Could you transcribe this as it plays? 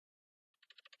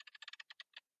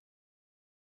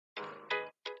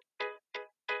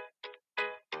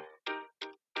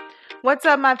What's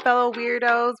up, my fellow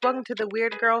weirdos? Welcome to the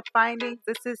Weird Girl Findings.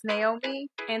 This is Naomi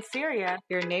and Syria,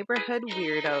 your neighborhood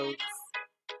weirdos.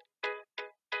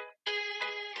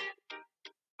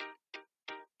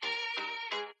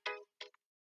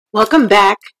 Welcome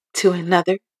back to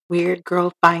another Weird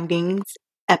Girl Findings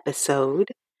episode.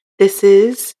 This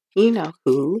is, you know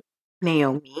who,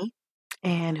 Naomi.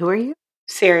 And who are you?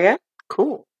 Syria.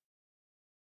 Cool.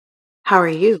 How are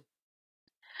you?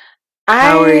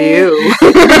 How are you?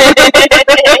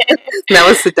 That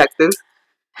was seductive.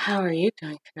 How are you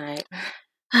doing tonight?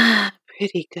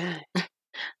 Pretty good.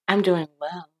 I'm doing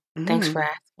well. Thanks for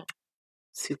asking.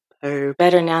 Superb.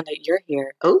 Better now that you're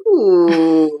here.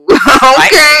 Ooh.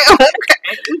 Okay.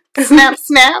 Snap,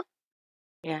 snap.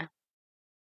 Yeah.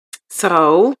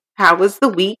 So, how was the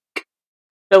week?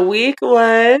 The week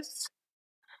was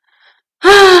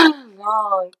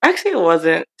long. Actually, it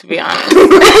wasn't, to be honest.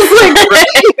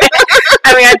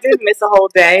 I mean, I did miss a whole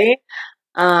day.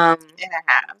 And a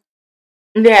half.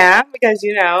 Yeah, because,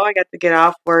 I got to get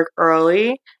off work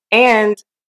early. And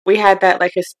we had that,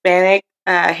 Hispanic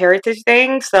heritage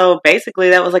thing. So, basically,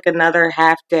 that was, another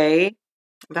half day.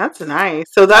 That's nice.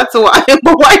 So, that's why.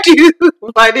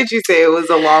 Why did you say it was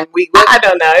a long week? I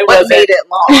don't know. What made it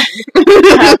long?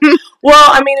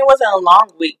 Well, I mean, it wasn't a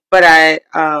long week, but I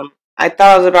thought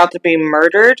I was about to be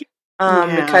murdered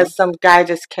because some guy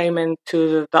just came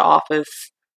into the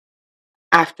office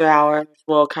after hours.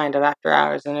 Well, kind of after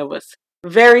hours, and it was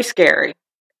very scary.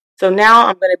 So now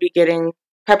I'm going to be getting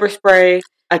pepper spray,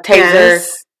 a taser,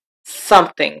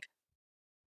 something,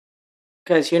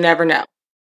 because you never know.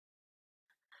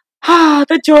 Ah,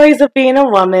 the joys of being a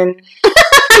woman.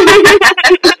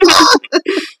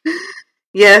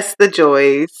 Yes, the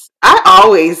joys. I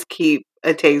always keep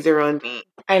a taser on me.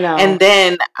 I know. And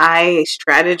then I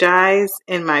strategize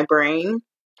in my brain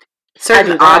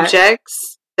certain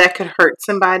objects that could hurt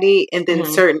somebody, and then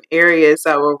certain areas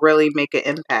that will really make an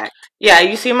impact. Yeah,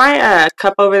 you see my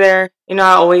cup over there? I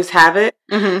always have it.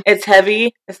 Mm-hmm. It's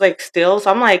heavy. It's steel.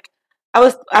 So I'm I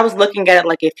was looking at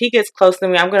it if he gets close to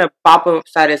me, I'm going to bop him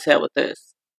upside his head with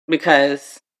this.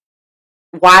 Because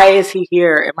why is he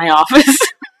here in my office?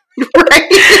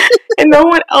 Right? And no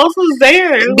one else was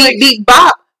there. Beep, beep,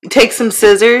 bop. Take some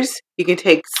scissors. You can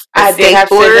take I did have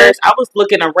scissors. I was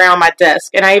looking around my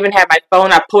desk, and I even had my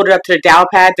phone. I pulled it up to the dial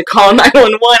pad to call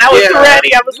 911. I was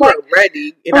ready. I was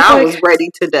ready, and I was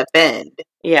ready to defend.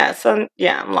 Yeah, so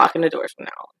I'm locking the doors from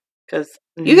now on. Because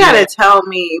you gotta tell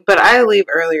me, but I leave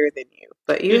earlier than you.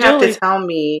 But you have to tell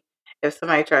me if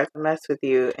somebody tries to mess with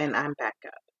you, and I'm back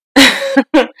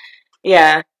up.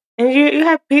 Yeah, and you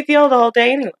have PTO the whole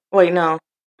day anyway. Wait, no.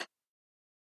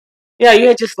 Yeah, you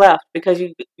had just left because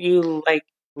you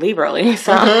leave early,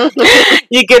 so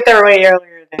you get there way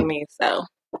earlier than me. So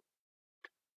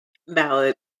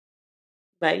valid,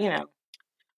 but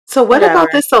So what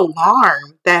about this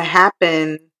alarm that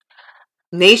happened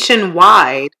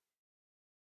nationwide?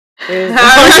 I'm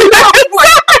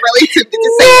really tempted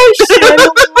to say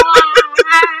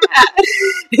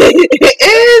it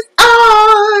is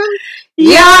on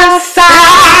your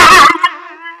side.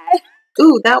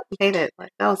 Ooh, that made it.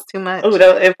 That was too much. Ooh,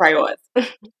 it probably was.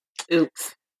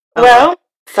 Oops. Well,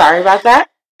 sorry about that.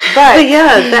 But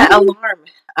yeah, that alarm.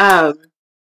 I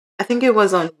think it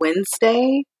was on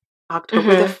Wednesday,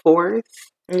 October the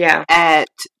 4th. Yeah. At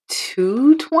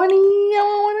 2:20, I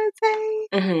want to say.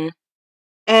 Mm-hmm.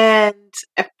 And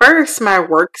at first, my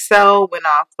work cell went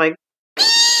off I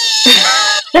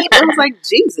was like,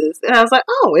 Jesus. And I was like,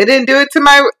 oh, it didn't do it to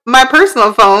my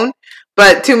personal phone.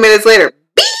 But 2 minutes later,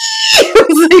 I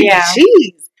was like,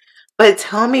 jeez. But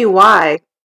tell me why.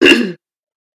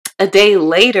 A day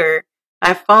later,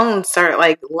 my phone started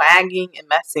lagging and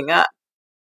messing up.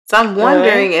 So I'm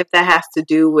wondering if that has to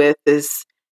do with this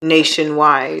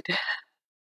nationwide.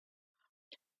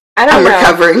 I'm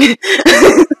recovering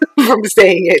from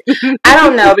saying it. I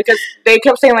don't know, because they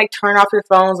kept saying turn off your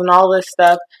phones and all this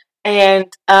stuff.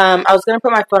 And I was gonna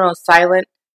put my phone on silent,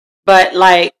 but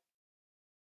I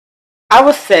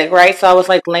was sick, right? So I was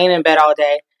laying in bed all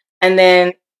day, and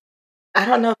then I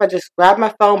don't know if I just grabbed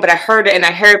my phone, but I heard it, and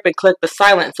I heard it click the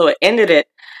silent, so it ended it.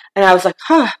 And I was like,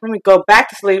 let me go back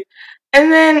to sleep.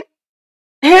 And then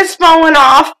his phone went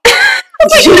off.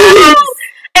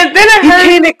 And then I heard,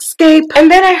 you can't escape. And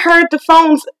then I heard the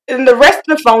phones and the rest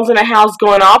of the phones in the house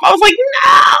going off. I was like,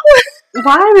 no.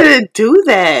 Why did it do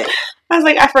that? I was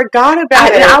like, I forgot about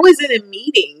it. And I was in a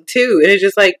meeting too, and it's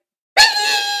just oh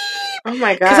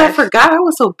my god, because I forgot I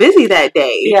was so busy that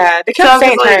day. Yeah, they kept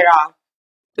saying turn it off.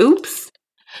 Oops.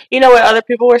 You know what other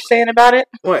people were saying about it?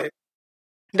 What?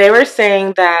 They were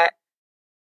saying that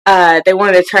they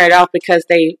wanted to turn it off because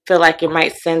they feel like it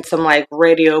might send some like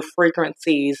radio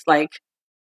frequencies like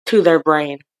to their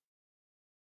brain.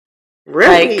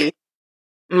 Really? Like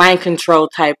mind control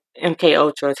type, MK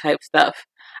Ultra type stuff.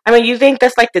 I mean, you think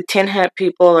that's like the tin hat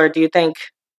people, or do you think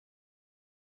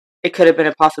it could have been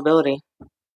a possibility?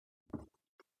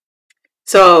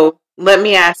 So let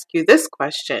me ask you this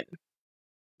question.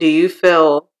 Do you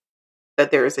feel that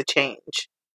there is a change?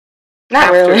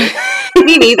 Not really.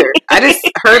 Me neither. I just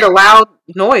heard a loud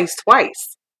noise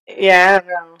twice. Yeah, I don't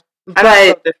know. But I don't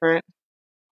feel different.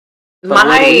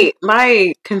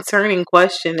 My concerning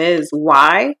question is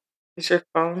why? It's your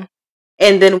phone.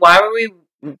 And then why were we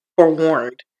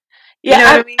forewarned? Yeah, you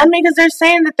know what I mean, because they're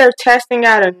saying that they're testing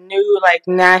out a new like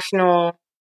national.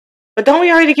 But don't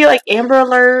we already get like Amber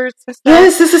Alerts and stuff?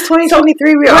 Yes, this is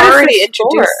 2023. We're already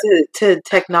introduced to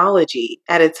technology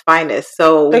at its finest.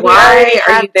 So like why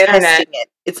are you testing it?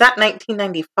 It's not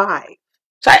 1995.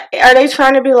 So are they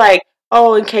trying to be like,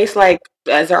 oh, in case like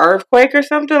there's an earthquake or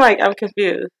something? Like, I'm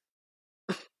confused.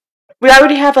 We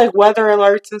already have like weather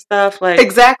alerts and stuff. Like,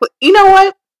 exactly. You know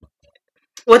what?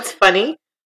 What's funny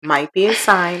might be a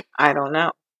sign. I don't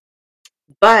know.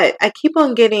 But I keep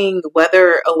on getting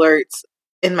weather alerts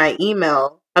in my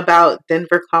email about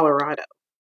Denver, Colorado.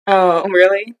 Oh,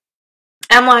 really?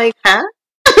 I'm like, huh?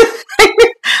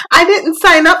 I didn't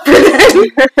sign up for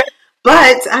that.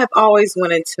 But I've always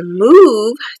wanted to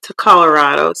move to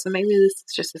Colorado. So maybe this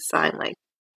is just a sign like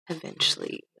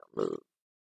eventually you'll move.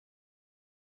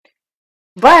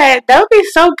 But that would be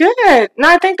so good. No,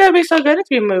 I think that would be so good if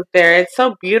you moved there. It's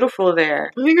so beautiful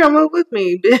there. You're going to move with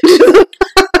me, bitch.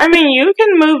 I mean, you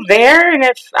can move there, and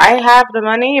if I have the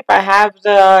money, if I have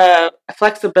the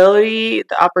flexibility,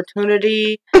 the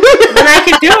opportunity, then I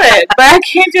can do it. But I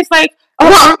can't just like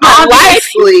uproot my life.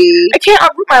 I can't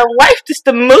uproot my life just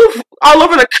to move all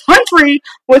over the country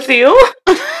with you.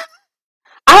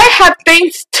 I have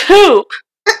things too.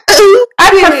 I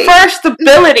prefer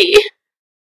stability.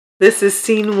 This is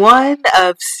scene 1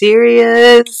 of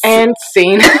Serious and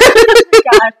scene. Oh my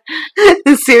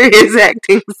God. Serious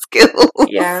acting skills.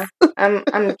 Yeah,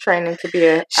 I'm training to be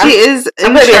a. She is.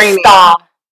 I'm gonna be a star.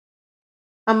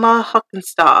 I'm a fucking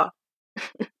star.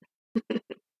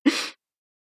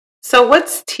 So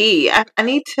what's tea? I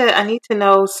need to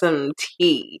know some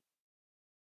tea.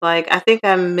 Like, I think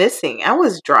I'm missing. I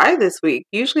was dry this week.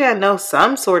 Usually I know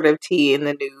some sort of tea in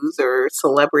the news or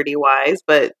celebrity wise,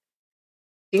 but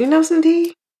do you know some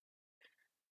tea?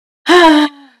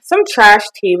 Some trash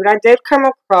tea, but I did come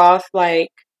across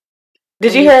like.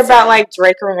 Did you hear about like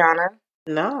Drake and Rihanna?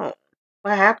 No.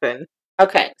 What happened?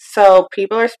 Okay, so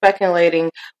people are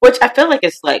speculating, which I feel like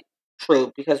it's like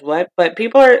true because what? But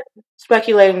people are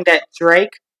speculating that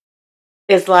Drake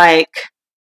is like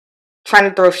trying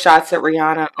to throw shots at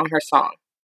Rihanna on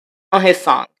his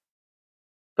song.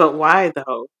 But why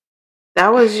though?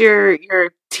 That was your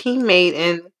teammate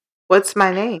in What's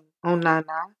My Name? Oh, nah.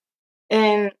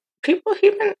 And people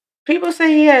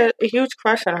say he had a huge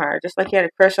crush on her, just like he had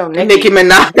a crush on Nicki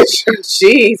Minaj.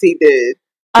 Jeez, he did.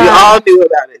 We all knew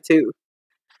about it too.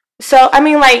 So I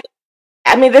mean,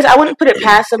 this I wouldn't put it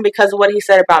past him because of what he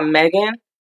said about Megan.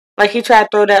 Like he tried to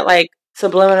throw that like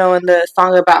subliminal in the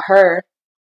song about her.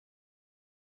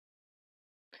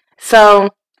 So,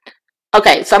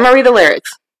 okay, so I'm gonna read the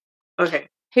lyrics. Okay.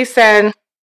 He said,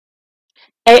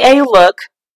 "AA, look,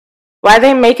 why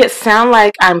they make it sound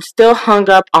like I'm still hung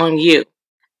up on you?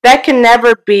 That can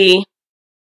never be.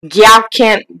 Y'all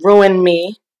can't ruin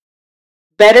me.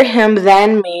 Better him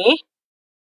than me.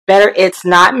 Better it's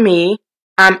not me.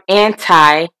 I'm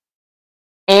anti.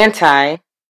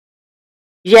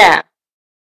 Yeah,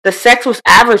 the sex was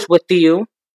average with you.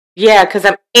 Yeah, because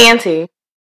I'm anti.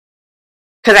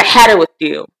 Because I had it with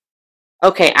you.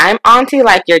 Okay, I'm auntie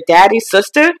like your daddy's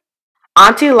sister.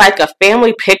 Auntie like a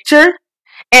family picture.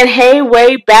 And hey,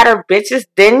 way better bitches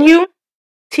than you.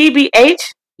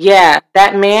 TBH, yeah,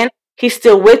 that man, he's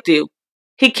still with you.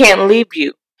 He can't leave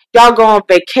you. Y'all go on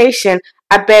vacation.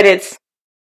 I bet it's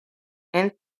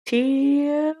NTLs.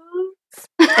 You're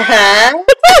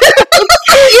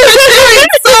doing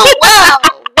so well.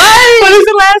 What is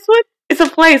the last one? It's a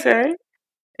place, right?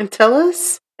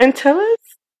 Antilles?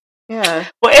 Yeah.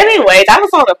 Well, anyway, that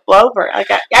was all the flow.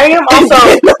 I'm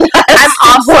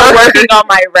also working on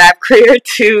my rap career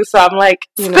too, so I'm like,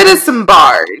 spit us some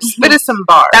bars.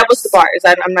 That was the bars.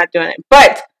 I'm not doing it.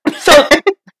 But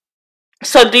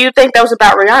so do you think that was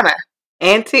about Rihanna?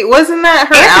 Auntie, wasn't that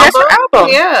her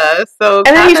album? Yeah. So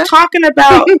and then he's talking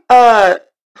about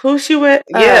who she with?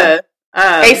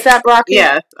 ASAP Rocky.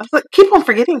 Yeah. I was like, keep on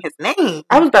forgetting his name.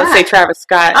 I was about to say Travis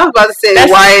Scott. I was about to say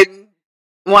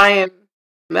Wyan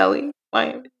Melly.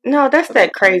 Like, no, that's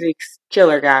that crazy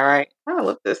killer guy, right? I don't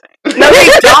look the same. No, he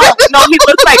don't. No, he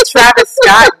looks like Travis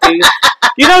Scott, dude.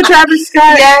 You know Travis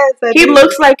Scott? Yes, he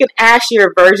looks like an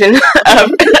ashier version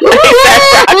of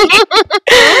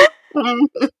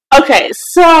Rocky. Okay,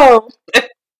 so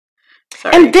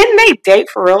and didn't they date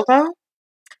for real though?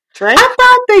 Drake? I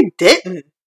thought they didn't.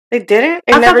 They didn't?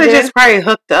 I thought they just probably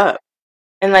hooked up.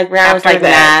 And like Rihanna was like,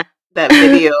 nah. That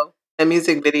video, the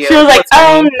music video. She was like,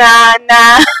 oh, nah.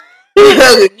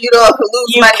 You don't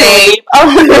lose my name.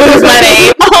 Oh, lose my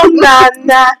name. Oh,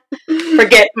 nah.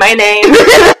 Forget my name.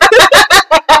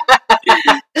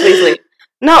 Please leave.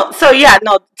 No, so yeah,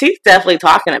 no, he's definitely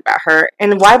talking about her.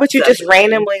 And why would you just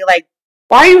randomly, like,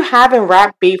 why are you having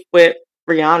rap beef with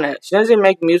Rihanna? She doesn't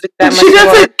make music that much. She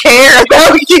doesn't care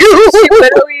about you. She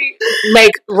literally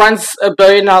runs $1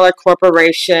 billion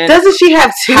corporation. Doesn't she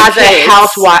have two kids? A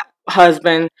housewife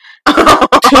husband, 2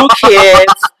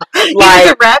 kids. He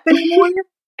doesn't rap anymore?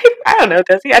 I don't know,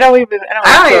 does he? I don't even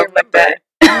like that.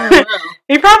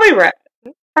 He probably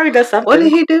probably does something. What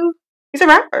did he do? He's a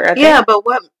rapper, I think. Yeah, but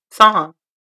what song?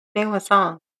 Name a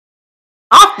song.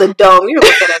 Off the dome, you're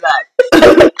looking at that.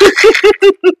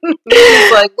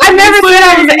 Like, I never said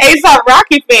I was an A$AP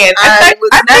Rocky fan. I think,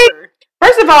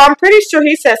 first of all, I'm pretty sure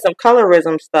he said some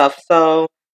colorism stuff, so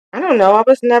I don't know. I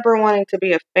was never wanting to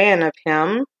be a fan of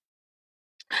him.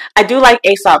 I do like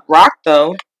A$AP Rock,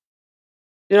 though.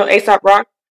 You know A$AP Rock?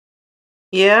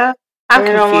 Yeah. I'm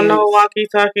confused. Don't want no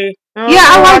walkie-talkie.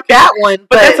 I like that one,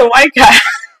 but that's a white guy.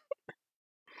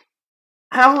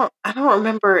 I don't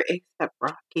remember A$AP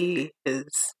Rocky,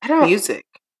 his music.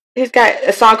 He's got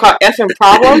a song called Effing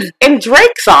Problems, and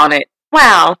Drake's on it.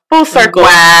 Wow. Full circle.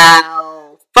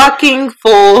 Wow. Fucking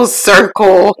full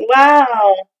circle.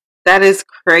 Wow. That is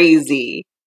crazy.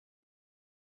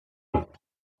 You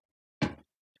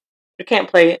can't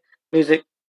play music,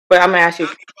 but I'm going to ask you.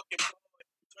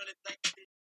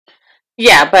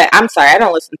 Yeah, but I'm sorry. I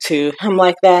don't listen to him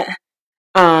like that.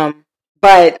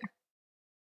 But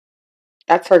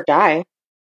that's her guy.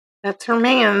 That's her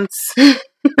man's.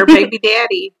 Her baby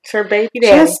daddy. It's her baby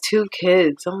daddy. She has 2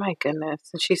 kids. Oh my goodness.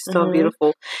 And she's still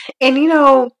beautiful. And you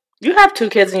know, you have 2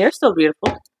 kids and you're still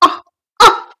beautiful. Oh.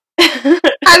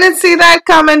 I didn't see that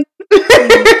coming.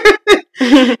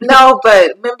 No,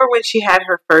 but remember when she had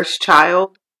her first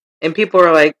child and people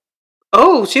were like,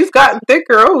 oh, she's gotten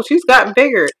thicker. Oh, she's gotten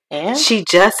bigger. And she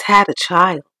just had a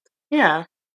child. Yeah.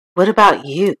 What about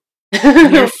you?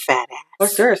 You're fat ass.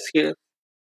 What's your excuse?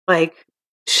 Like,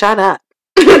 shut up.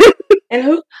 And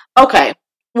who? Okay.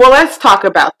 Well, let's talk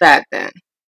about that then.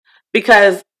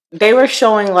 Because they were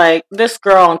showing, like, this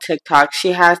girl on TikTok.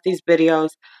 She has these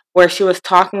videos where she was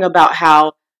talking about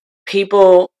how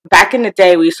people, back in the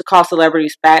day, we used to call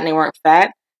celebrities fat and they weren't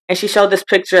fat. And she showed this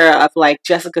picture of, like,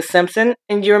 Jessica Simpson.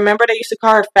 And you remember they used to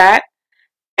call her fat?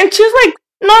 And she was, like,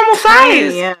 normal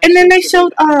size. Yeah, and then they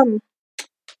showed,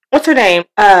 what's her name?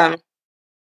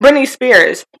 Britney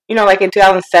Spears, you know, like in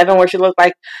 2007 where she looked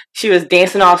like she was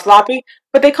dancing all sloppy,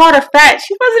 but they called her fat.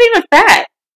 She wasn't even fat.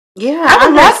 Yeah, I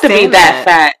would love to be that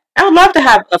fat. I would love to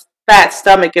have a fat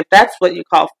stomach if that's what you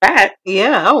call fat.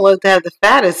 Yeah, I would love to have the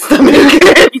fattest stomach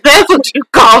if that's what you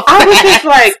call fat. I was just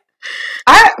like,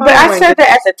 I said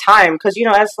that at the time because, you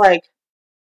know, as like,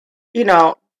 you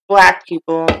know, black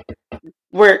people,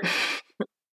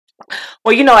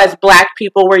 well, you know, as black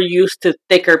people, we're used to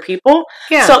thicker people.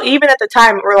 Yeah. So even at the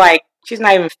time, we're like, she's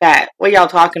not even fat. What y'all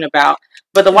talking about?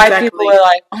 But the white people are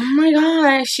like, oh my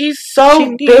gosh, she's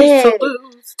so big. Needs to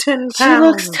lose 10 pounds. She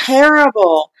looks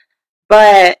terrible.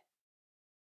 But,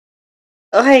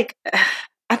 like,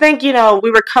 I think, you know,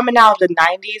 we were coming out of the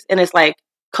 90s and it's like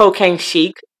cocaine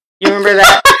chic. You remember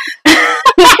that?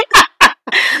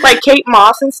 Like Kate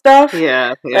Moss and stuff.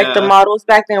 Yeah. Like the models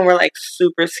back then were like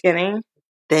super skinny.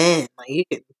 Then, like, you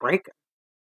could break them.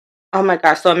 Oh my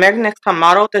gosh. So American Next Top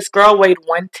Model, this girl weighed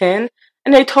 110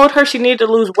 and they told her she needed to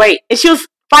lose weight. And she was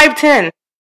 5'10".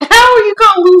 How are you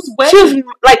going to lose weight? She was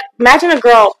like, imagine a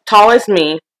girl tall as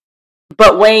me,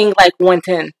 but weighing like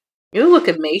 110. You look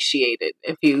emaciated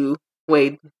if you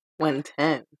weighed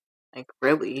 110. Like,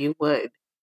 really, you would.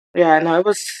 Yeah, no, it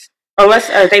was... Unless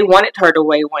they wanted her to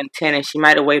weigh 110 and she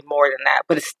might have weighed more than that.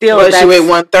 But it's still... Well, she weighed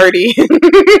 130.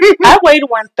 I weighed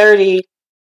 130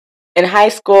 in high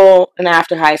school and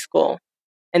after high school.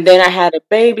 And then I had a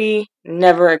baby.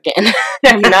 Never again.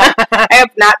 I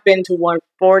have not been to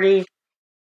 140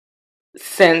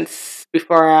 since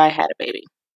before I had a baby.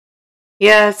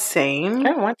 Yeah, same. I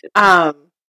don't want to.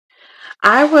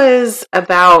 I was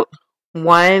about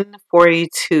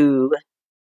 142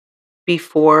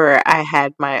 before I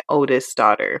had my oldest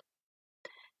daughter.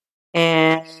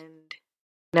 And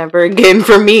never again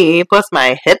for me. Plus,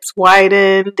 my hips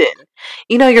widened, and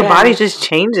your body just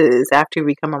changes after you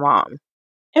become a mom.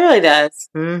 It really does.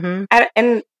 Mm-hmm.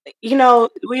 And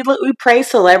we praise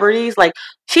celebrities. Like,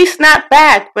 she snapped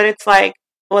back, but it's like,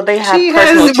 well, they have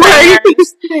personal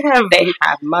trainers. They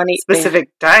have money, specific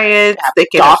diets. They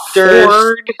can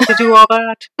afford to do all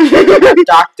that. They have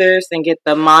doctors and get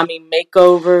the mommy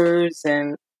makeovers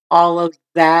and all of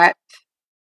that.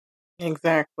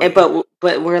 Exactly. But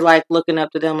we're like looking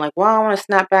up to them, like, well, I want to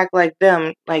snap back like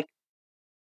them. Like,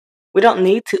 we don't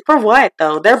need to. For what,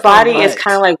 though? Their body is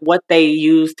kind of like what they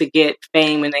use to get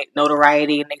fame and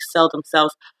notoriety, and they sell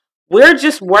themselves. We're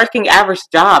just working average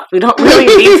jobs. We don't really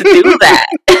need to do that.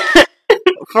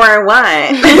 For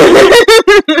what?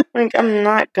 Like, I'm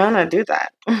not gonna do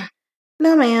that.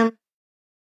 No, ma'am.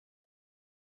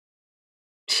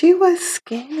 She was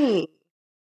skinny.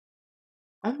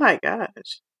 Oh my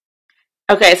gosh.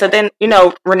 Okay, so then,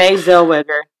 Renee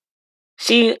Zellweger,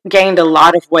 she gained a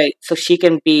lot of weight so she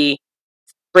can be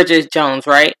Bridget Jones,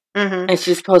 right? Mm-hmm. And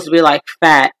she's supposed to be like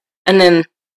fat. And then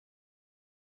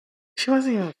she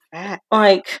wasn't even fat.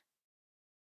 Like,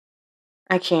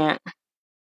 I can't.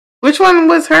 Which one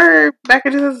was her back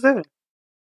in 2007?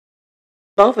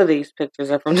 Both of these pictures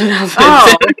are from 2007.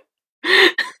 Oh.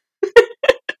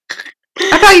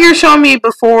 I thought you were showing me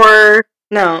before.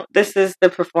 No, this is the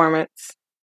performance.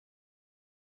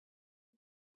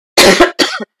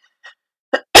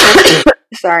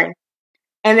 Sorry.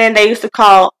 And then they used to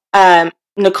call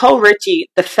Nicole Richie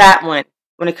the fat one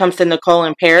when it comes to Nicole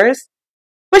in Paris.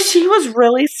 But she was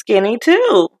really skinny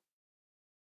too.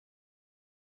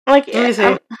 Like, this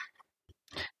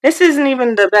isn't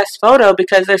even the best photo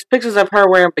because there's pictures of her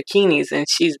wearing bikinis and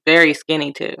she's very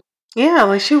skinny too. Yeah,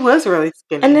 like she was really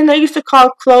skinny. And then they used to call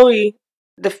Chloe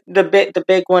the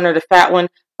big one or the fat one.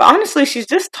 But honestly, she's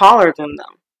just taller than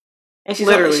them. And she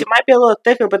might be a little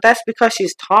thicker, but that's because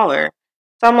she's taller.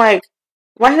 So I'm like,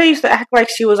 why do they used to act like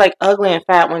she was like ugly and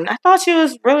fat when I thought she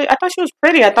was pretty. I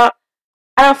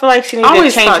don't feel like she needed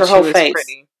to change her whole face.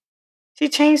 Pretty. She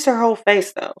changed her whole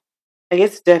face though. Like,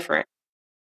 it's different.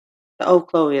 The old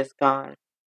Chloe is gone.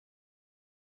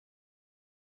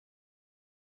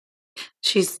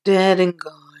 She's dead and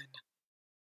gone.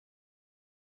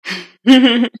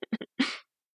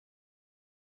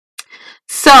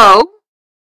 So,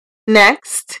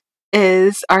 next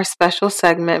is our special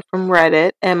segment from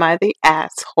Reddit, Am I the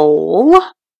Asshole?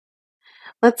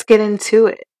 Let's get into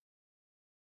it.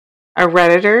 A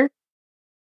Redditor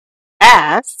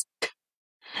asked,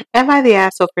 Am I the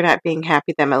asshole for not being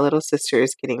happy that my little sister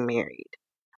is getting married?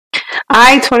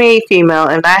 I, 28 female,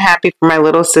 am not happy for my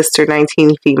little sister,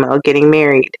 19 female, getting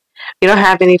married. We don't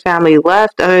have any family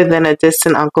left other than a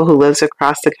distant uncle who lives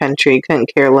across the country.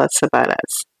 Couldn't care less about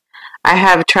us. I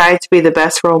have tried to be the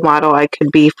best role model I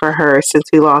could be for her since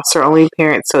we lost our only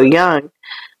parent so young,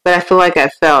 but I feel like I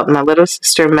failed. My little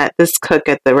sister met this cook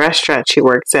at the restaurant she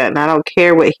works at, and I don't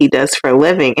care what he does for a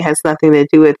living. It has nothing to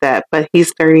do with that, but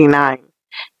he's 39.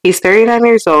 He's 39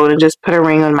 years old and just put a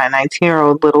ring on my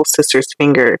 19-year-old little sister's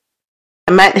finger.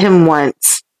 I met him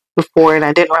once before, and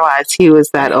I didn't realize he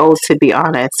was that old, to be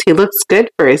honest. He looks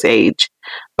good for his age,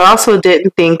 but also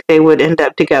didn't think they would end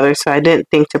up together, so I didn't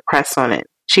think to press on it.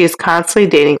 She is constantly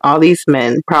dating all these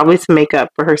men, probably to make up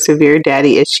for her severe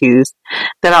daddy issues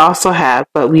that I also have,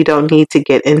 but we don't need to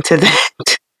get into that.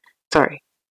 Sorry.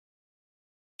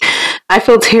 I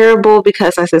feel terrible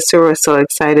because my sister was so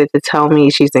excited to tell me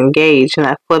she's engaged, and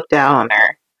I flipped out on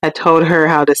her. I told her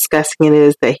how disgusting it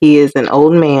is that he is an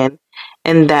old man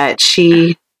and that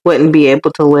she wouldn't be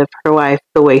able to live her life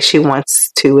the way she wants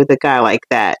to with a guy like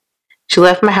that. She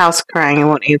left my house crying and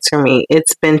won't answer me.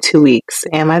 It's been 2 weeks.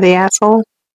 Am I the asshole?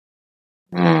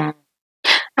 I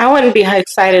wouldn't be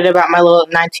excited about my little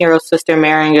 19-year-old sister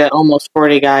marrying an almost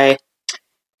 40 guy.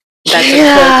 That's a cook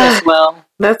as well.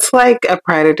 That's like a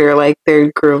predator, like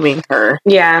they're grooming her.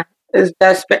 Yeah.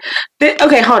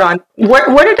 Okay, hold on.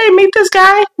 Where did they meet this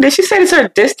guy? Did she say it's her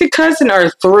distant cousin or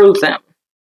through them?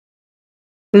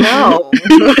 No.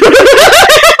 Did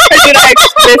I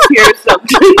mishear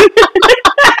something?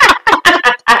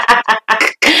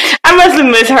 I must have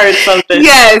misheard something.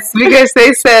 Yes, because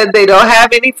they said they don't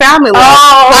have any family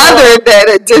left other than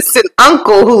a distant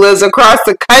uncle who lives across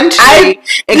the country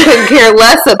and couldn't care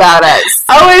less about us.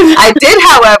 I did,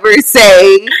 however,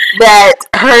 say that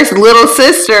her little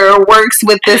sister works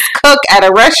with this cook at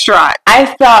a restaurant. I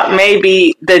thought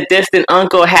maybe the distant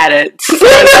uncle had a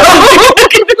son.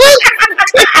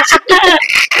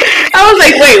 I was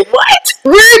like, wait, what?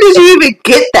 Where did you even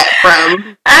get that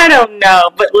from? I don't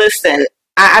know, but listen,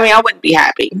 I mean, I wouldn't be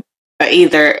happy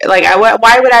either. Like,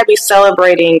 why would I be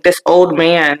celebrating this old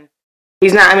man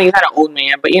he's not an old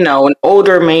man, but an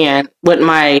older man with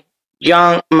my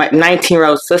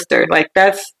 19-year-old sister. Like,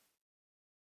 that's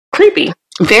creepy.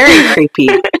 Very creepy.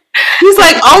 He's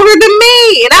like older than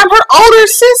me, and I'm her older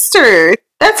sister.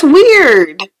 That's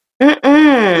weird.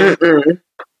 No,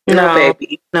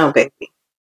 baby. No, baby.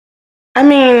 I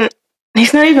mean,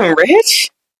 he's not even rich.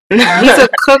 He's a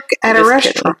cook at a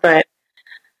restaurant. Kidding, but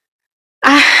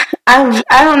I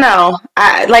don't know.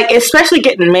 Especially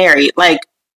getting married. Like,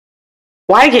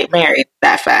 why get married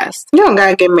that fast? You don't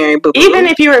gotta get married, boo-boo. Even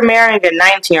if you were marrying a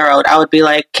 19-year-old, I would be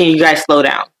like, can you guys slow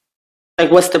down? Like,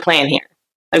 what's the plan here?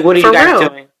 Like, what are you guys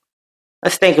doing?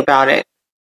 Let's think about it.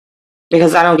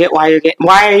 Because I don't get why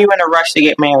are you in a rush to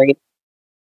get married?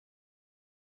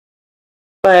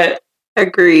 But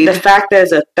agreed. The fact that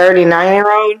it's a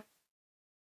 39-year-old,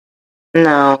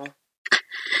 no.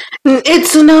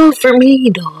 It's a no for me,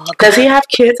 dog. Does he have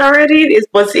kids already?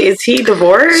 Is he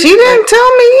divorced? She didn't tell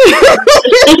me.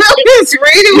 It's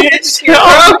rated.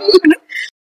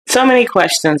 So many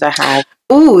questions I have.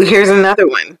 Ooh, here's another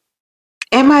one.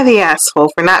 Am I the asshole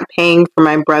for not paying for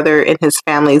my brother and his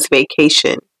family's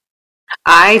vacation?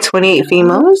 28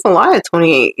 female. There's a lot of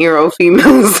 28-year-old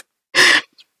females.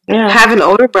 Yeah. Have an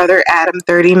older brother, Adam,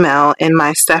 30 male, and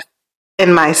my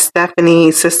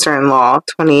Stephanie sister-in-law,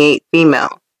 28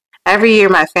 female. Every year,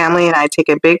 my family and I take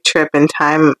a big trip, and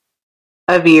time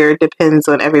of year depends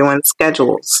on everyone's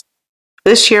schedules.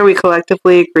 This year, we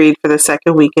collectively agreed for the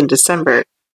second week in December.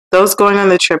 Those going on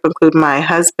the trip include my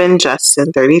husband,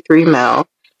 Justin, 33 male,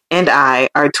 and I,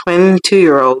 our twin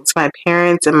 2-year-olds, my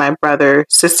parents, and my brother,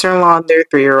 sister-in-law, and their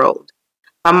 3-year-old.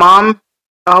 My mom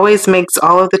always makes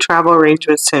all of the travel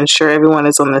arrangements to ensure everyone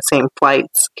is on the same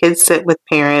flights. Kids sit with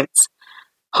parents.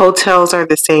 Hotels are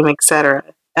the same, etc.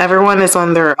 Everyone is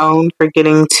on their own for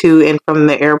getting to and from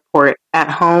the airport at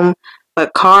home,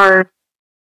 but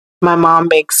my mom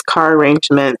makes car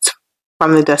arrangements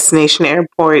from the destination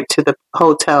airport to the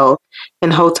hotel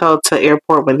and hotel to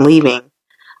airport when leaving.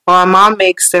 While my mom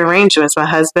makes the arrangements, my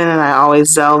husband and I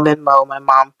always Zelle Venmo my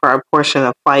mom for our portion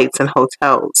of flights and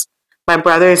hotels. My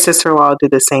brother and sister-in-law do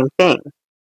the same thing.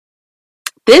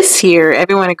 This year,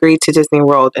 everyone agreed to Disney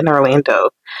World in Orlando.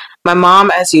 My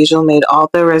mom, as usual, made all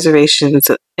the reservations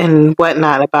and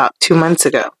whatnot about 2 months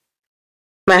ago.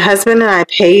 My husband and I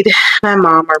paid my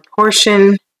mom our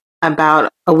portion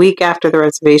about a week after the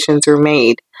reservations were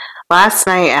made. Last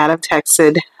night, Adam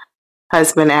texted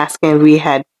husband asking if we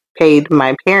had paid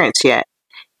my parents yet.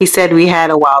 He said we had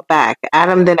a while back.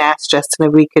 Adam then asked Justin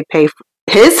if we could pay for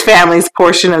his family's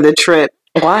portion of the trip.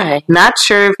 Why? Not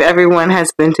sure if everyone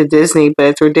has been to Disney, but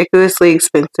it's ridiculously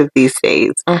expensive these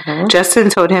days. Justin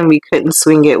told him we couldn't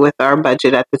swing it with our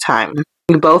budget at the time.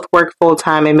 We both work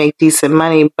full-time and make decent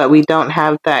money, but we don't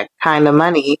have that kind of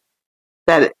money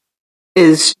that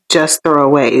is just throw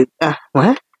away.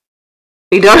 What?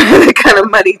 We don't have the kind of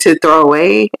money to throw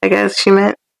away, I guess she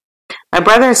meant. My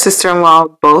brother and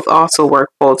sister-in-law both also work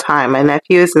full-time. My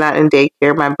nephew is not in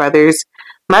daycare. My brother's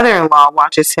mother-in-law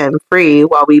watches him free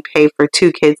while we pay for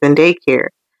 2 kids in daycare.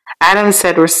 Adam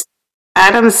said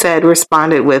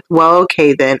responded with, well,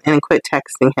 okay then, and quit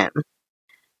texting him.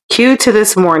 Cue to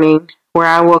this morning, where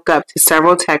I woke up to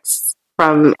several texts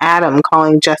from Adam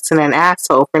calling Justin an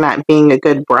asshole for not being a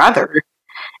good brother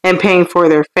and paying for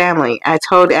their family. I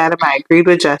told Adam I agreed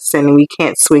with Justin and we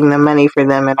can't swing the money for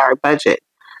them in our budget.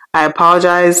 I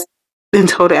apologized and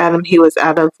told Adam he was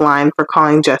out of line for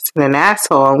calling Justin an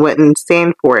asshole and wouldn't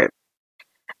stand for it.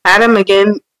 Adam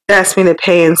again asked me to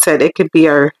pay and said it could be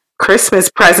our Christmas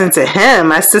present to him,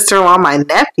 my sister-in-law, my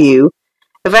nephew.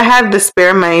 If I had the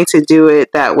spare money to do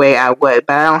it that way, I would,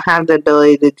 but I don't have the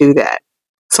ability to do that.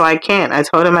 So I can't. I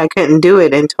told him I couldn't do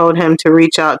it and told him to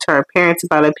reach out to our parents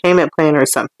about a payment plan or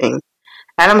something.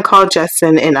 Adam called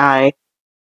Justin and I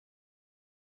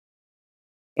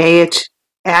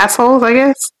assholes, I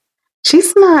guess.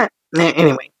 She's not.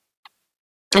 Anyway.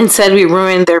 And said we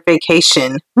ruined their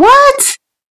vacation. What?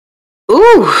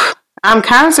 Ooh. I'm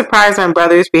kind of surprised my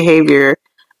brother's behavior,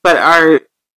 but are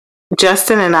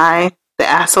Justin and I the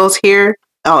assholes here?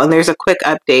 Oh, and there's a quick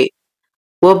update.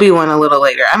 Will be one a little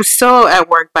later. I'm still at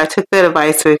work, but I took the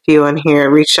advice of a few on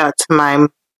here, reached out to my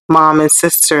mom and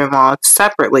sister-in-law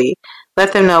separately,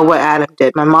 let them know what Adam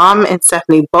did. My mom and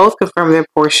Stephanie both confirmed their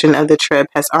portion of the trip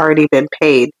has already been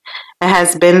paid. It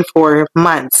has been for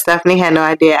months. Stephanie had no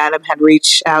idea Adam had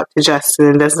reached out to Justin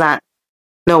and does not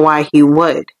know why he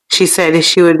would. She said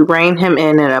she would rein him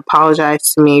in and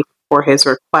apologize to me for his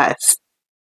request.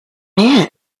 Man.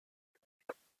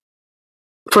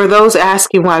 For those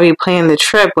asking why we planned the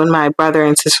trip when my brother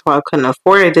and sister-in-law couldn't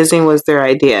afford it, Disney was their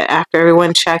idea. After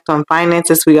everyone checked on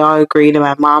finances, we all agreed and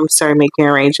my mom started making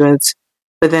arrangements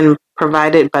within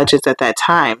provided budgets at that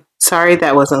time. Sorry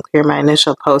that wasn't clear in my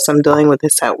initial post. I'm dealing with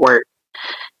this at work.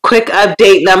 Quick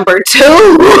update number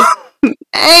 2.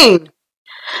 Dang.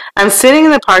 I'm sitting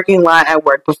in the parking lot at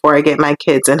work before I get my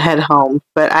kids and head home,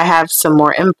 but I have some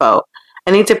more info.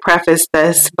 I need to preface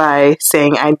this by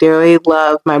saying I dearly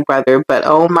love my brother, but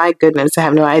oh my goodness, I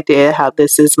have no idea how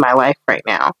this is my life right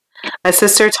now. My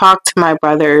sister talked to my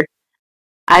brother.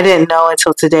 I didn't know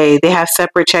until today. They have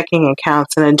separate checking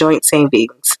accounts and a joint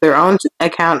savings. Their own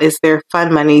account is their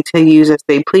fun money to use as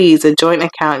they please, a joint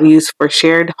account used for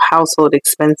shared household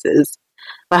expenses.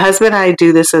 My husband and I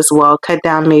do this as well, cut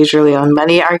down majorly on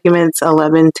money arguments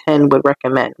 1110 would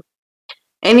recommend.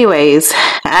 Anyways,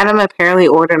 Adam apparently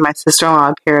ordered my sister-in-law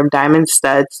a pair of diamond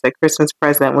studs. The Christmas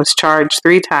present was charged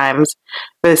 3 times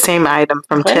for the same item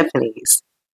from Tiffany's.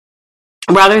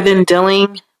 Rather than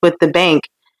dealing with the bank,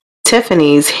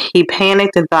 Tiffany's, he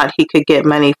panicked and thought he could get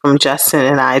money from Justin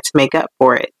and I to make up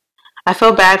for it. I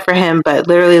feel bad for him, but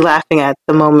literally laughing at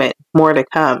the moment. More to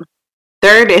come.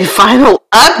 Third and final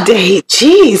update.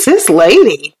 Jeez, this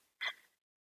lady.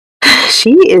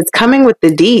 She is coming with the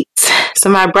deets. So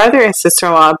my brother and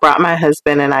sister-in-law brought my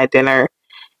husband and I dinner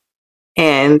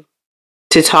and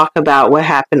to talk about what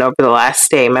happened over the last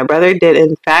day. My brother did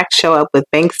in fact show up with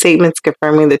bank statements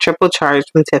confirming the triple charge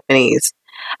from Tiffany's.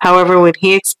 However, when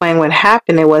he explained what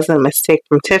happened, it wasn't a mistake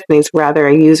from Tiffany's, rather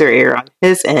a user error on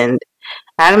his end.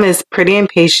 Adam is pretty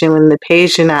impatient when the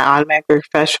page did not automatically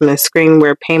refresh from the screen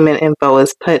where payment info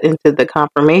is put into the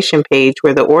confirmation page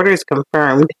where the order is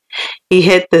confirmed. He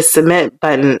hit the submit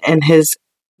button in his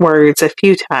words a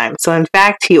few times. So in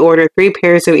fact, he ordered 3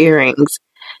 pairs of earrings.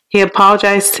 He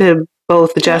apologized to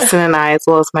both Justin and I as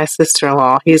well as my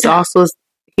sister-in-law.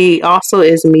 He also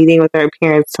is meeting with our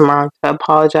parents tomorrow to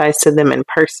apologize to them in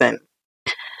person.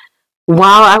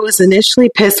 While I was initially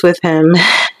pissed with him,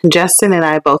 Justin and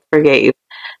I both forgave.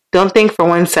 Don't think for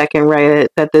 1 second, Reddit,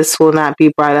 that this will not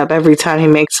be brought up every time he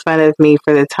makes fun of me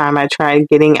for the time I tried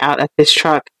getting out of his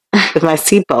truck with my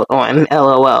seatbelt on,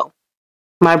 LOL.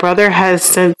 My brother has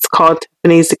since called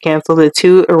Tiffany's to cancel the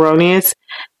 2 erroneous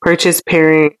purchased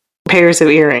pairs of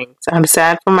earrings. I'm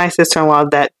sad for my sister-in-law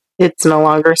that it's no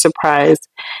longer a surprise,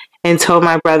 and told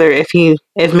my brother if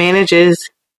manages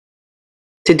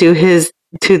to do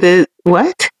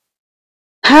what?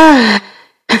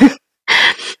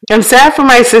 I'm sad for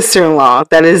my sister-in-law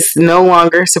that is no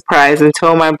longer a surprise, and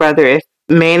told my brother if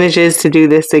manages to do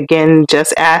this again,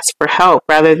 just ask for help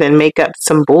rather than make up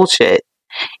some bullshit.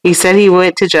 He said he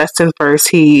went to Justin first.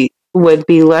 He would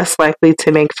be less likely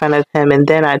to make fun of him, and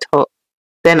then I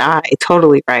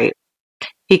totally right.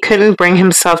 He couldn't bring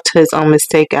himself to his own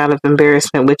mistake out of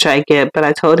embarrassment, which I get, but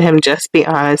I told him just be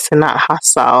honest and not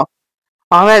hostile.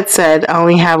 All that said, I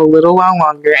only have a little while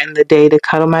longer in the day to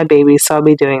cuddle my baby, so I'll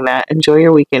be doing that. Enjoy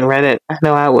your weekend, Reddit. I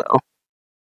know I will.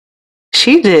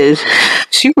 She did.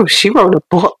 She wrote a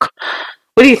book.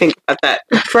 What do you think about that?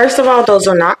 First of all, those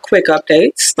are not quick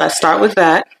updates. Let's start with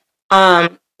that.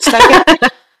 Second,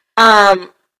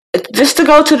 just to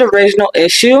go to the original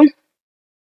issue,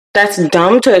 that's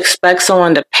dumb to expect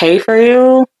someone to pay for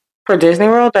you for Disney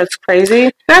World. That's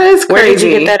crazy. That is crazy. Where did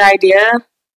you get that idea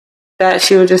that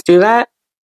she would just do that?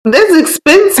 That's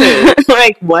expensive.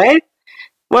 Like, what?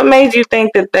 What made you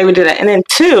think that they would do that? And then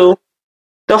 2,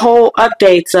 the whole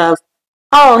updates of,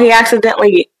 oh, he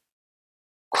accidentally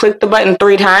clicked the button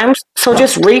 3 times, so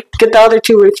just get the other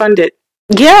 2 refunded.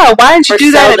 Yeah, why didn't you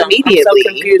do that immediately? I'm so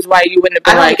confused why you wouldn't have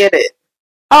been I don't get it.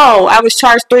 Oh, I was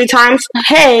charged 3 times?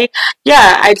 Hey,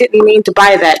 yeah, I didn't mean to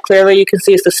buy that. Clearly, you can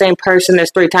see it's the same person as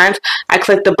 3 times. I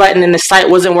clicked the button and the site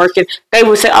wasn't working. They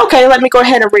would say, okay, let me go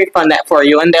ahead and refund that for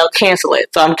you, and they'll cancel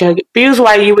it. So I'm confused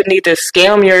why you would need to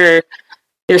scam your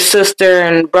sister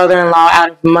and brother-in-law out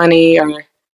of money, or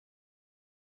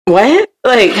what?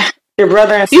 Like, your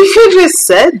brother and sister. You should have just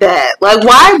said that. Like,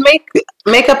 why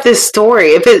make up this story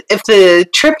if the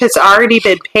trip has already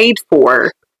been paid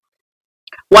for?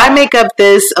 Why make up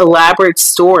this elaborate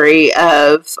story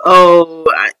of, oh,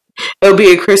 it'll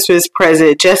be a Christmas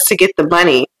present just to get the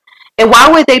money? And why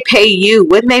would they pay you?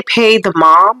 Wouldn't they pay the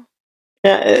mom?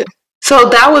 Yeah. So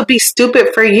that would be stupid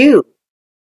for you.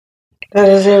 That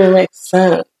doesn't even make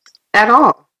sense. At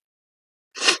all.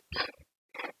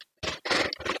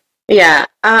 Yeah.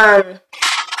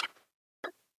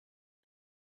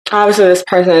 Obviously, this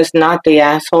person is not the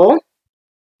asshole.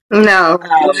 No,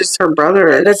 it's just her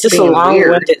brother. That's just a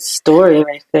long-winded story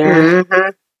right there.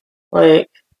 Mm-hmm. Like,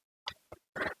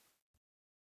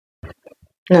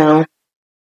 no.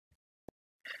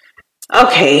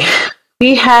 Okay,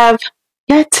 we have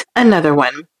yet another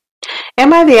one.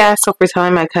 Am I the asshole for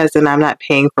telling my cousin I'm not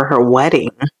paying for her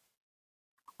wedding?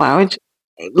 Why would you?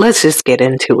 let's just get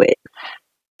into it.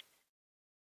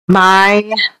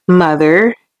 My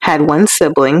mother had one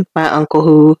sibling, my uncle,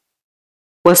 who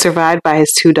was survived by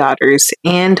his 2 daughters,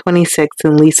 Anne 26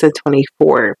 and Lisa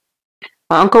 24.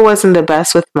 My uncle wasn't the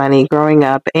best with money growing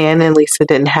up. Anne and Lisa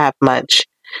didn't have much.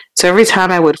 So every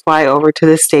time I would fly over to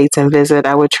the States and visit,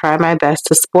 I would try my best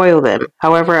to spoil them,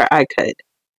 however I could.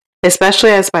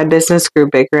 Especially as my business grew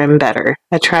bigger and better.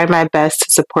 I tried my best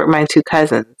to support my 2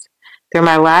 cousins. They're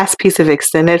my last piece of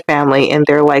extended family, and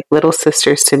they're like little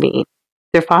sisters to me.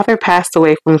 Their father passed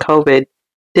away from COVID,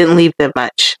 didn't leave them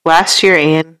much. Last year,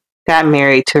 Anne got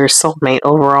married to her soulmate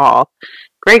overall.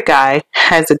 Great guy,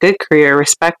 has a good career,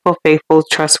 respectful, faithful,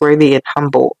 trustworthy, and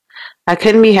humble. I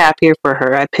couldn't be happier for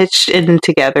her. I pitched in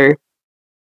together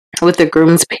with the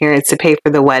groom's parents to pay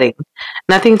for the wedding.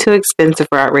 Nothing too expensive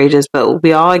or outrageous, but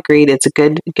we all agreed it's a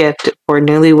good gift for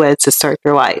newlyweds to start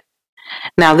their life.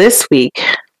 Now this week,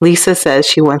 Lisa says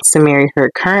she wants to marry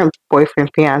her current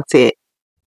boyfriend, fiance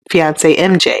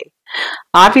MJ.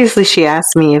 Obviously, she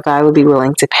asked me if I would be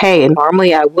willing to pay, and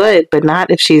normally I would, but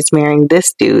not if she's marrying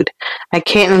this dude. I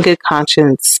can't in good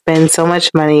conscience spend so much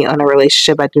money on a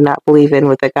relationship I do not believe in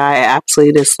with a guy I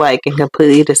absolutely dislike and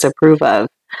completely disapprove of.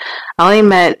 I only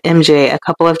met MJ a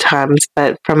couple of times,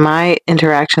 but from my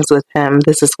interactions with him,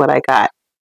 this is what I got.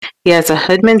 He has a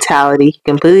hood mentality. He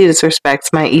completely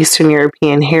disrespects my Eastern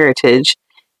European heritage.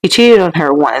 He cheated on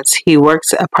her once. He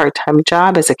works a part-time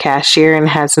job as a cashier and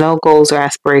has no goals or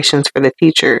aspirations for the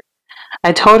future.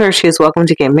 I told her she is welcome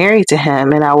to get married to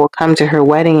him, and I will come to her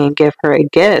wedding and give her a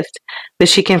gift, but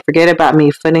she can forget about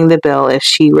me footing the bill if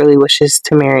she really wishes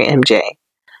to marry MJ.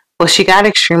 Well, she got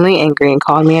extremely angry and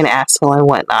called me an asshole and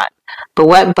whatnot. But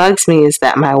what bugs me is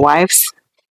that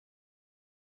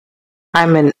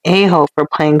I'm an a-hole for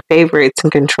playing favorites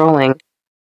and controlling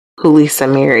who Lisa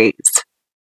marries.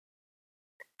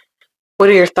 What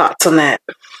are your thoughts on that?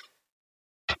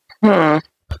 I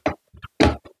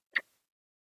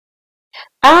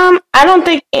don't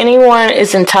think anyone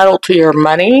is entitled to your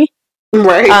money.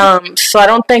 Right. So I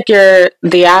don't think you're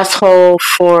the asshole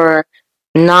for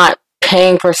not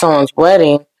paying for someone's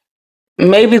wedding.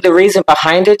 Maybe the reason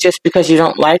behind it just because you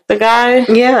don't like the guy.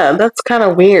 Yeah, that's kind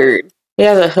of weird.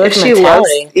 Yeah, the hood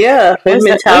mentality. Hood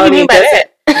mentality. What do you mean by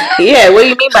that? Yeah, what do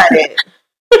you mean by that?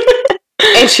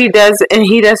 And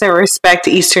he doesn't respect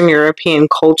Eastern European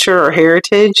culture or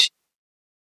heritage.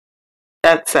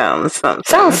 That sounds something.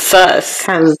 Sounds sus.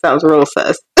 Kind of sounds real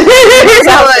sus.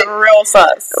 Sounds real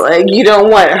sus. Like you don't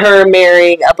want her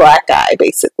marrying a black guy,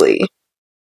 basically,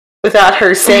 without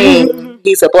her saying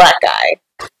he's a black guy.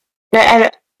 Yeah,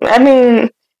 I mean,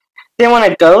 didn't want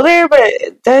to go there, but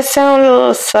it does sound a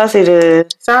little sussy to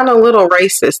sound a little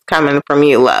racist coming from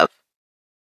you, love.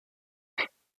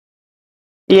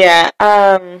 Yeah.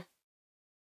 I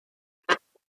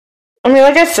mean,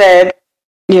 like I said,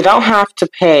 you don't have to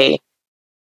pay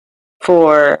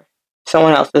for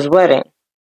someone else's wedding.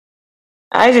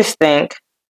 I just think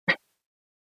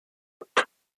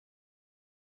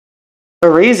the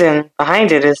reason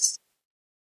behind it is,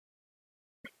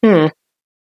 I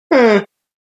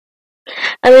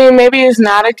mean, maybe he's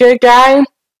not a good guy.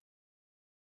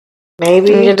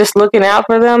 Maybe you're just looking out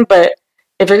for them, but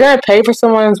if you're going to pay for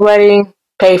someone's wedding,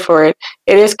 pay for it.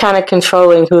 It is kind of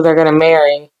controlling who they're going to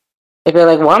marry. If you're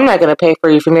like, well, I'm not going to pay for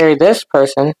you if you marry this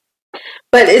person.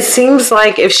 But it seems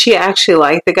like if she actually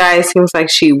liked the guy, it seems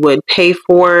like she would pay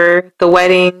for the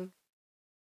wedding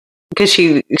because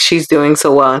she's doing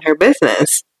so well in her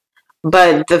business.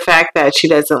 But the fact that she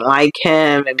doesn't like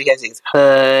him and because he's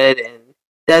hood and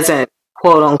doesn't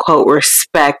quote unquote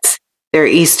respect their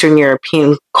Eastern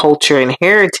European culture and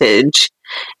heritage,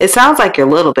 it sounds like you're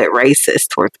a little bit racist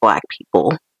towards black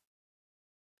people.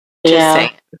 Just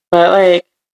saying. But like,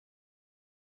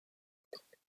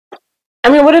 I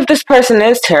mean, what if this person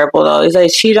is terrible though? Is they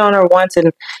cheat on her once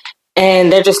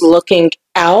and they're just looking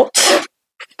out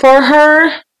for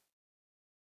her?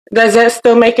 Does that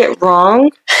still make it wrong?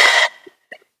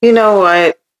 You know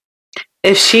what?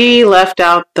 If she left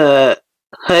out the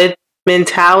hood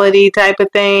mentality type of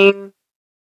thing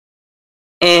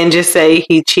and just say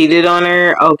he cheated on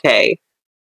her, okay,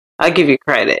 I'll give you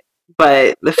credit.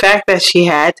 But the fact that she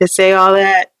had to say all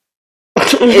that,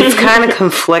 it's kind of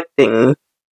conflicting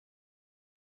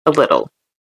a little.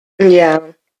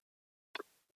 Yeah.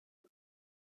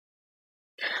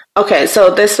 Okay,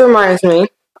 so this reminds me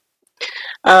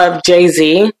of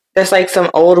Jay-Z. There's like some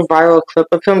old viral clip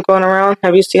of him going around.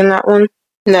 Have you seen that one?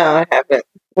 No, I haven't.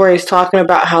 Where he's talking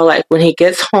about how like when he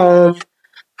gets home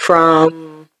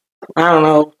from, I don't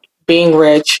know, being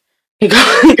rich, he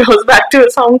goes back to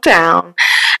his hometown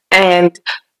and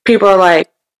people are like,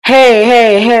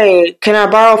 hey, can I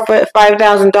borrow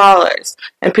 $5,000?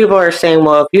 And people are saying,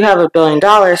 well, if you have $1 billion,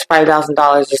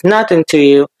 $5,000 is nothing to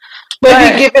you. But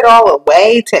if you give it all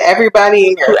away to everybody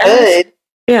in your hood,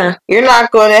 yeah, you're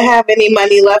not going to have any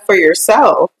money left for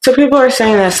yourself. So people are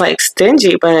saying that's like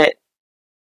stingy, but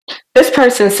this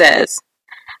person says,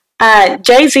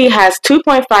 Jay-Z has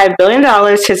 $2.5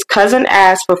 billion. His cousin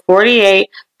asked for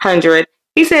 $4,800.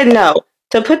 He said no.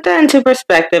 To put that into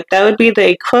perspective, that would be the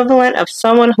equivalent of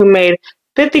someone who made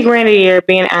 $50,000 a year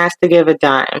being asked to give a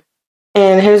dime.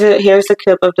 And here's a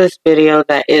clip of this video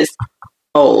that is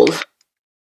old.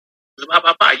 You have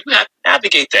to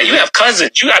navigate that. You have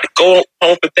cousins. You got to go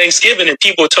home for Thanksgiving and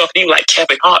people are talking to you like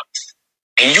Kevin Hart.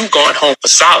 And you going home for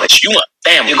solace. You want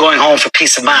family. You're going home for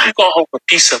peace of mind. You're going home for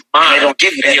peace of mind. And they don't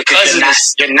give you that. Your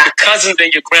cousins in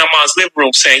your grandma's living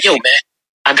room saying, yo, man,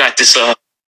 I got this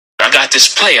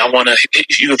play. I want to,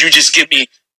 if you just give me,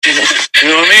 you know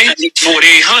what I mean?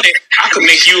 4,800, I could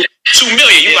make you 2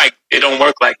 million. You like, it don't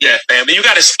work like that, family. You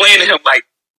got to explain to him like,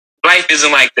 life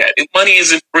isn't like that. Money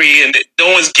isn't free and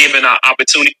no one's giving out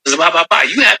opportunities. You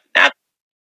have that.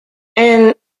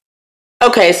 And,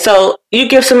 okay, so you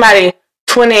give somebody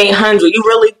 $2,800. You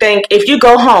really think if you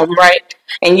go home, right,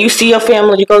 and you see your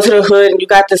family, you go to the hood and you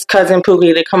got this cousin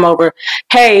Pookie that come over,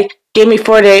 hey, give me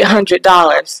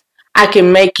 $4,800. I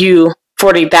can make you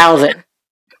 $40,000.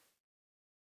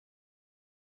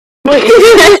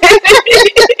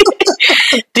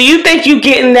 Do you think you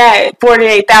getting that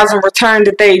 $48,000 return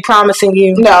that they promising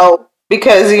you? No,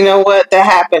 because you know what? That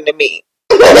happened to me.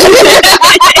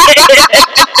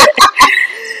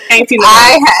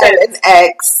 I had an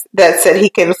ex that said he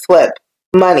can flip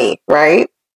money, right?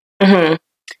 Mm-hmm.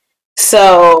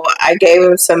 So I gave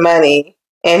him some money,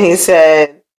 and he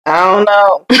said, I don't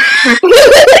know.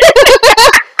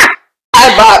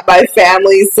 I bought my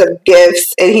family some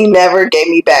gifts, and he never gave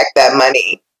me back that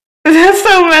money. That's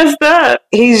so messed up.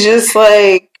 He's just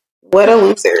like, what a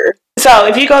loser. So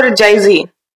if you go to Jay-Z,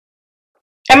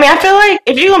 I mean, I feel like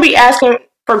if you're going to be asking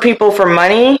for people for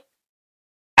money,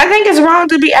 I think it's wrong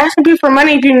to be asking people for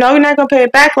money if you know you're not going to pay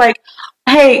it back. Like,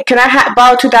 hey, can I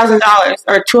borrow $2,000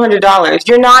 or $200?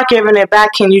 You're not giving it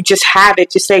back. Can you just have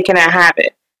it? Just say, can I have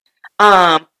it?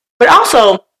 But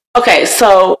also, okay,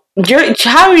 so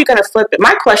how are you going to flip it?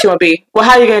 My question would be, well,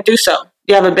 how are you going to do so? Do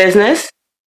you have a business?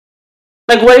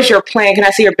 Like, what is your plan? Can I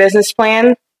see your business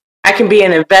plan? I can be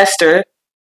an investor.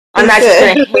 I'm not just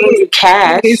going to hand you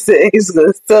cash. He said he's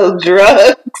going to sell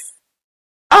drugs.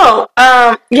 Oh,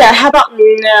 yeah, how about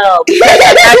no? Because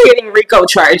I'm not getting RICO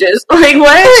charges. Like,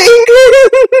 what?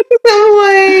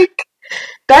 I'm like,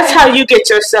 that's how you get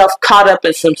yourself caught up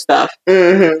in some stuff.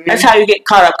 Mm-hmm. That's how you get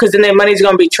caught up, because then their money's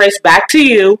going to be traced back to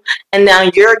you, and now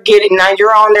you're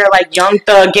on there like Young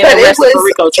Thug getting arrested for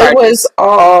RICO charges. It was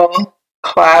all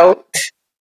clout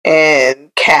and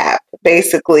cap,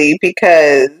 basically,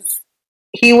 because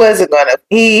he had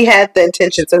the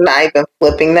intentions of not even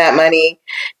flipping that money.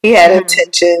 He had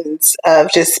intentions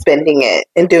of just spending it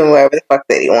and doing whatever the fuck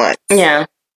that he wants. Yeah.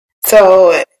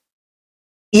 So,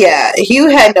 yeah, he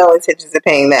had no intentions of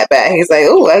paying that back. He's like,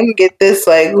 oh, I can get this,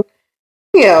 like,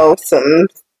 you know, some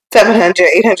 $700,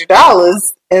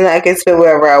 $800, and I can spend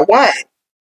wherever I want.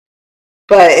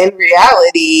 But in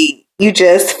reality, you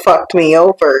just fucked me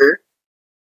over.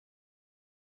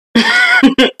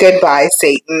 Goodbye,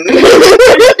 Satan.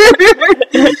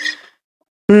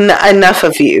 Enough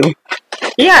of you.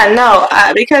 Yeah, no,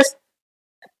 because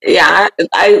I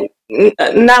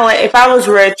not like, if I was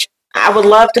rich, I would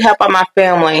love to help out my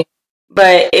family.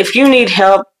 But if you need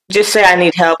help, just say I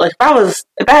need help. Like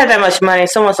if I had that much money,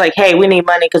 someone's like, hey, we need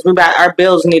money because our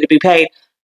bills need to be paid.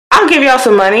 I'll give y'all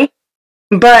some money.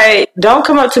 But don't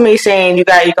come up to me saying you're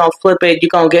going to flip it, you're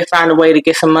going to find a way to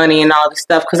get some money and all this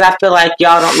stuff, because I feel like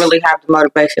y'all don't really have the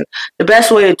motivation. The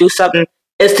best way to do something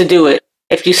is to do it.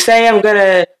 If you say I'm going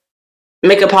to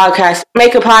make a podcast,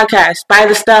 buy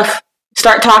the stuff,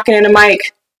 start talking in the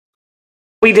mic.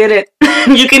 We did it.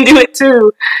 You can do it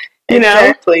too. You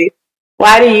exactly. know?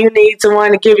 Why do you need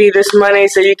someone to give you this money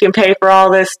so you can pay for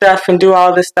all this stuff and do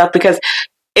all this stuff? Because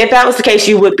if that was the case,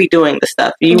 you would be doing the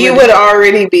stuff. You would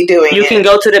already be doing it. You can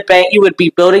go to the bank. You would be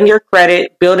building your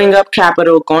credit, building up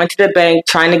capital, going to the bank,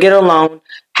 trying to get a loan,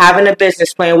 having a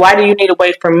business plan. Why do you need to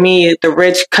wait for me, the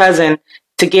rich cousin,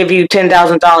 to give you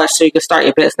 $10,000 so you can start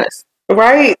your business?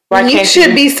 Right. Why you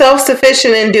should be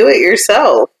self-sufficient and do it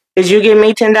yourself. Did you give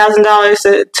me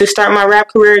 $10,000 to start my rap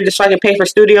career just so I can pay for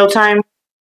studio time?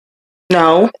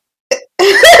 No.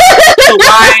 So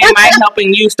why am I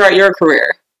helping you start your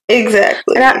career?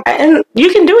 Exactly. And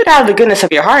you can do it out of the goodness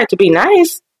of your heart to be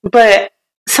nice, but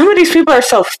some of these people are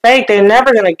so fake, they're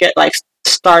never going to get, like,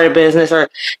 start a business or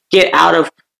get out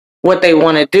of what they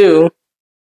want to do.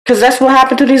 Because that's what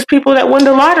happened to these people that win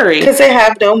the lottery. Because they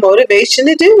have no motivation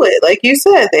to do it. Like you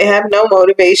said, they have no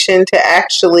motivation to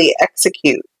actually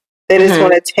execute. They just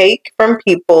want to take from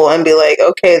people and be like,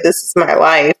 okay, this is my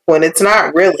life, when it's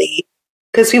not really.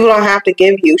 Because people don't have to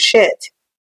give you shit.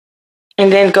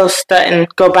 And then go studying,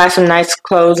 go buy some nice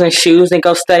clothes and shoes and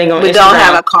go studying on Instagram. But don't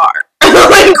have a car.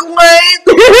 Like, what?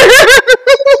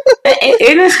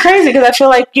 It is crazy because I feel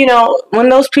like, you know, when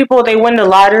those people, they win the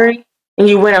lottery and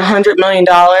you win $100 million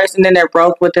and then they're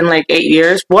broke within like 8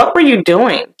 years, what were you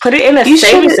doing? Put it in a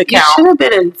savings account. You should have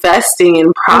been investing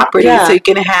in property so you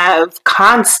can have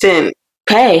constant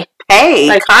pay.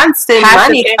 Like constant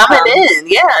money coming in.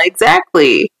 Yeah,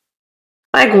 exactly.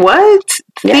 Like what?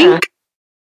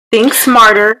 Think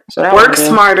smarter, work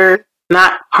smarter,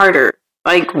 not harder.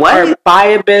 Like what? Or buy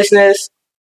a business,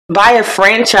 buy a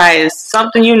franchise,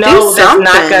 something you know that's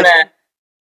not gonna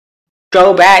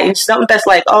go bad. Something that's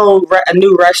like, oh, a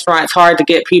new restaurant's hard to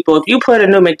get people. If you put a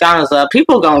new McDonald's up,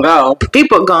 people gonna go.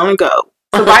 People gonna go.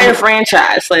 So buy a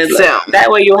franchise. Like, that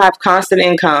way you'll have constant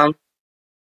income.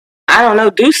 I don't know,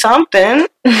 do something.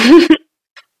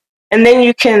 And then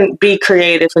you can be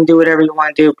creative and do whatever you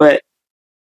want to do. But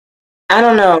I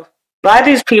don't know. A lot of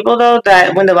these people, though,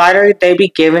 that win the lottery, they be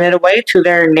giving it away to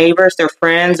their neighbors, their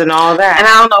friends, and all that. And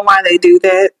I don't know why they do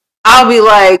that. I'll be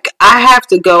like, I have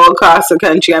to go across the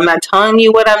country. I'm not telling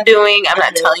you what I'm doing. I'm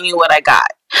not telling you what I got.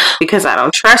 Because I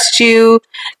don't trust you.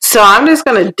 So I'm just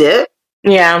going to dip.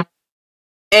 Yeah.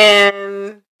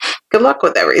 And good luck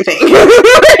with everything.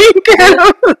 I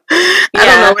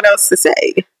don't know what else to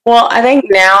say. Well, I think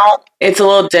now it's a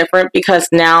little different because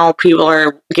now people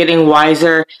are getting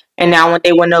wiser. And now when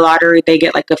they win the lottery, they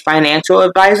get like a financial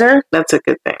advisor. That's a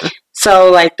good thing.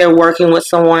 So like they're working with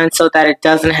someone so that it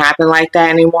doesn't happen like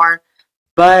that anymore.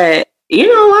 But, you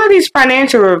know, a lot of these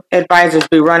financial advisors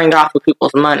be running off with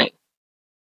people's money.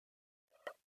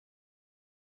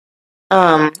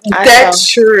 That's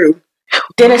true.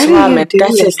 Dennis Rodman,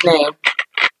 that's his name.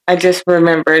 I just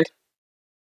remembered.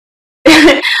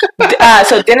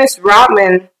 So Dennis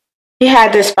Rodman, he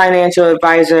had this financial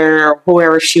advisor or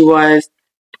whoever she was,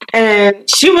 and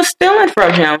she was stealing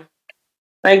from him,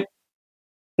 like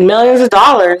millions of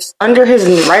dollars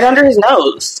right under his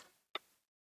nose.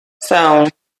 So,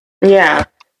 yeah,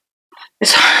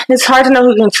 it's hard to know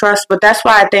who you can trust, but that's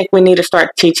why I think we need to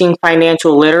start teaching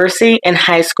financial literacy in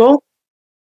high school,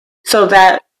 so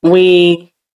that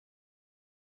we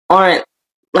aren't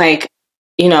like,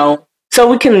 you know, so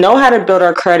we can know how to build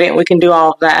our credit and we can do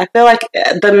all of that. I feel like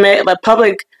the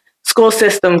public school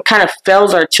system kind of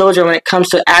fails our children when it comes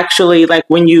to actually like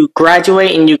when you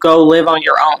graduate and you go live on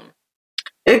your own.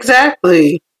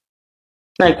 Exactly.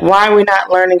 Like, why are we not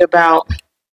learning about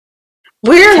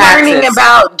We're learning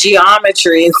about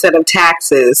geometry instead of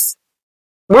taxes.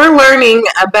 We're learning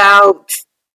about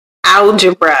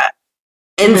algebra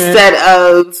instead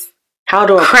of how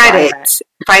to credit,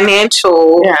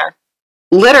 financial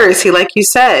literacy, like you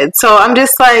said. So I'm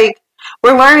just like,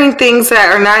 we're learning things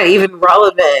that are not even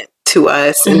relevant to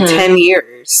us in 10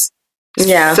 years.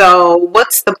 Yeah. So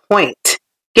what's the point?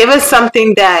 Give us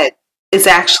something that is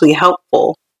actually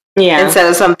helpful. Yeah. Instead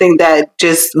of something that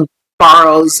just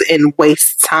borrows and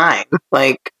wastes time.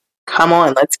 Like, come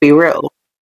on, let's be real.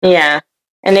 Yeah.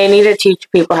 And they need to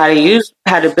teach people how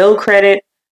to build credit,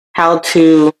 how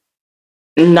to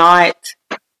not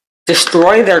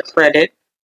destroy their credit,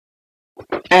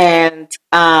 and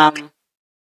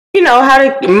you know, how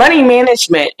to money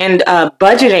management and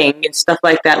budgeting and stuff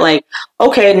like that. Like,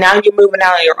 okay, now you're moving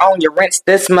out on your own. Your rent's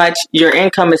this much. Your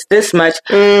income is this much.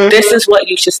 This is what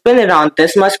you should spend it on.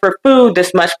 This much for food.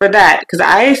 This much for that. Because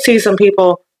I see some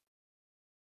people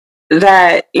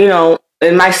that, you know,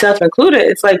 and myself included,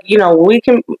 it's like, you know, we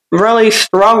can really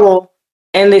struggle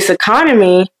in this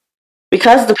economy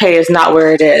because the pay is not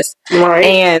where it is. Right.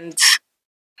 And,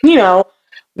 you know,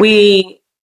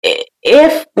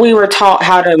 if we were taught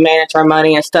how to manage our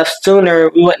money and stuff sooner,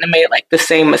 we wouldn't have made like the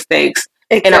same mistakes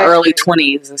in our early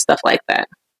 20s and stuff like that.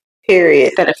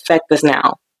 Period. That affect us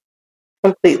now.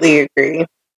 Completely agree.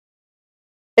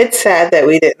 It's sad that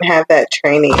we didn't have that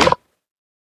training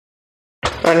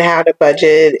on how to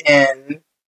budget and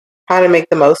how to make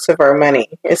the most of our money,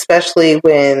 especially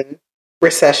when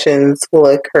recessions will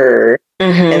occur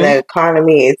and the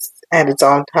economy is at its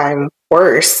all-time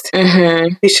worst.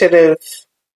 We should have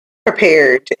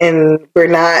prepared, and we're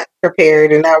not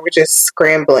prepared, and now we're just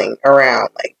scrambling around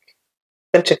like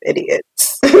a bunch of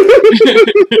idiots.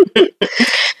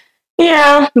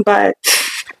 Yeah, but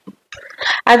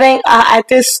I think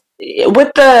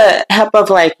with the help of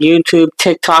like YouTube,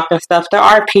 TikTok and stuff, there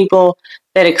are people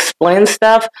that explain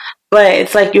stuff, but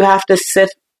it's like you have to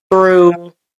sift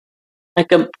through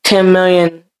like 10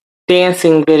 million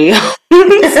dancing videos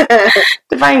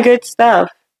to find good stuff.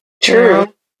 True. You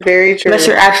know? Very true. Unless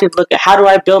you're actually looking, how do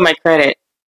I build my credit?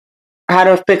 How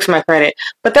to fix my credit?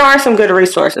 But there are some good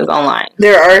resources online.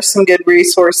 There are some good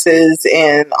resources,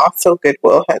 and also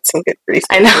Goodwill had some good resources.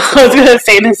 I know. I was going to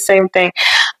say the same thing.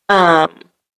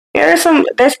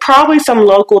 There's probably some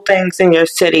local things in your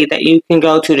city that you can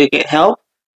go to get help.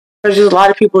 There's just a lot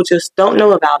of people just don't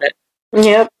know about it.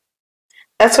 Yep.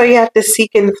 That's why you have to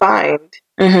seek and find.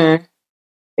 Mm-hmm.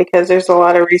 Because there's a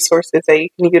lot of resources that you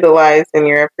can utilize in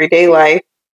your everyday life.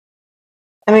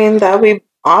 I mean, that would be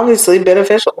obviously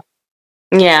beneficial.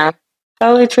 Yeah,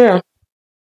 totally true.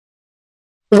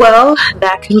 Well,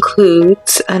 that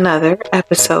concludes another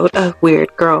episode of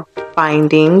Weird Girl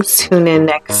Findings. Tune in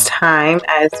next time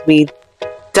as we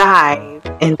dive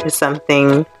into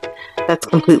something that's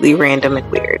completely random and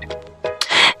weird.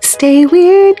 Stay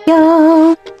weird,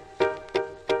 y'all.